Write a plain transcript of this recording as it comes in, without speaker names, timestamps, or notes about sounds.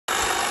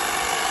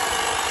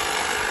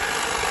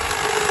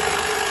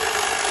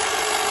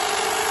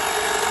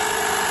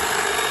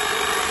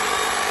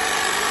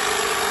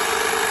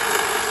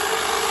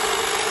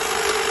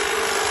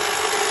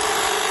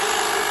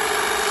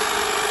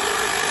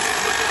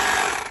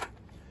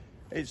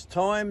It's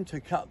time to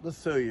cut the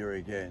thuya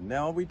again.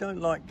 Now, we don't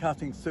like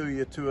cutting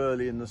thuya too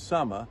early in the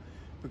summer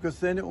because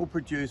then it will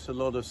produce a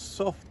lot of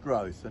soft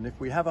growth. And if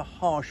we have a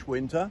harsh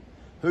winter,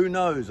 who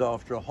knows,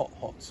 after a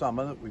hot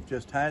summer that we've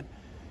just had,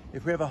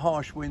 if we have a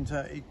harsh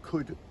winter, it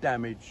could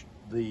damage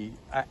the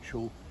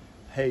actual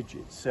hedge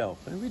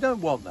itself. And we don't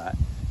want that.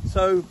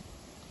 So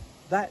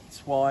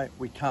that's why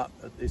we cut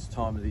at this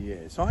time of the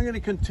year. So I'm going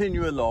to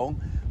continue along.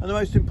 And the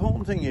most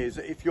important thing is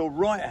that if you're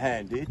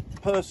right-handed,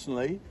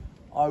 personally,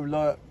 I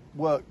will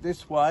work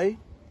this way,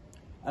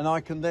 and I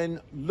can then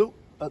look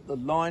at the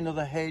line of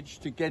the hedge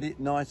to get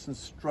it nice and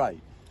straight.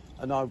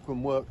 And I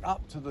can work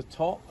up to the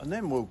top, and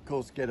then we'll of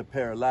course get a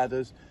pair of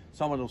ladders.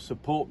 Someone will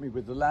support me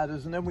with the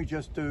ladders, and then we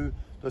just do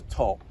the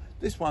top.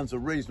 This one's a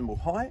reasonable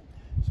height.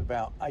 It's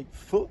about 8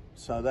 foot,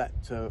 so that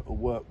will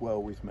work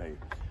well with me.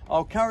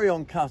 I'll carry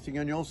on cutting,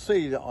 and you'll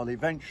see that I'll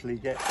eventually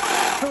get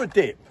to a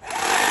dip.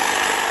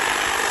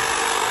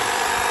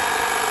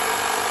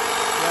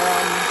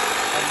 Round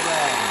and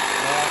round.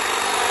 Right.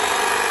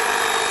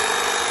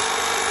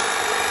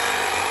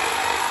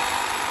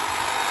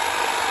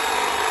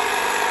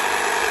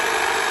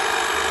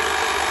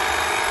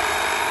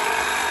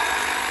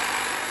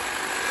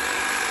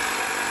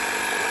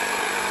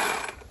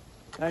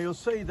 Now you'll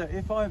see that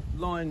if I've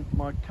lined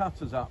my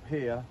cutters up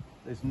here,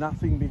 there's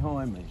nothing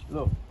behind me.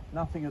 Look,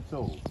 nothing at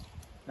all.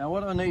 Now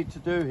what I need to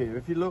do here,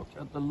 if you look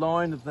at the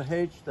line of the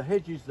hedge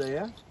is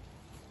there,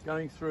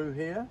 going through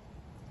here,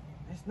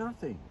 there's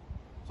nothing.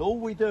 So all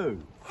we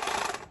do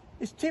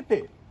is tip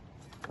it.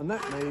 And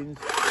that means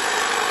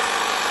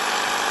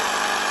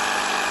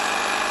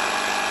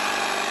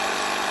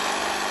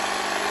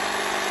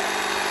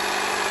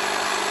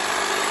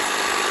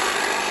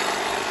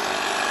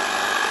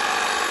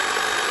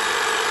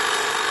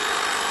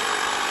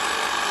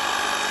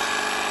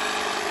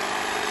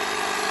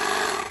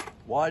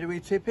why do we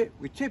tip it?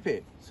 We tip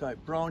it so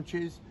it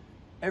branches.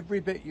 Every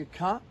bit you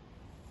cut,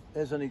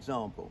 there's an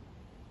example.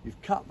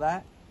 You've cut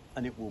that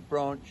and it will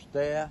branch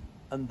there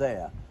and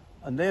there.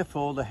 And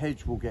therefore the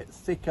hedge will get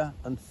thicker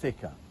and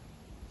thicker.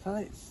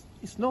 So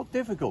it's not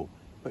difficult,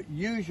 but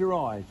use your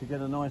eye to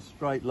get a nice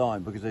straight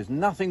line, because there's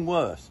nothing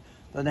worse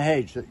than a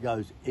hedge that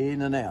goes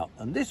in and out.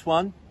 And this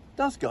one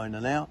does go in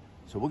and out,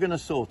 so we're going to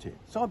sort it.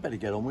 So I better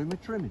get on with my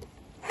trimming.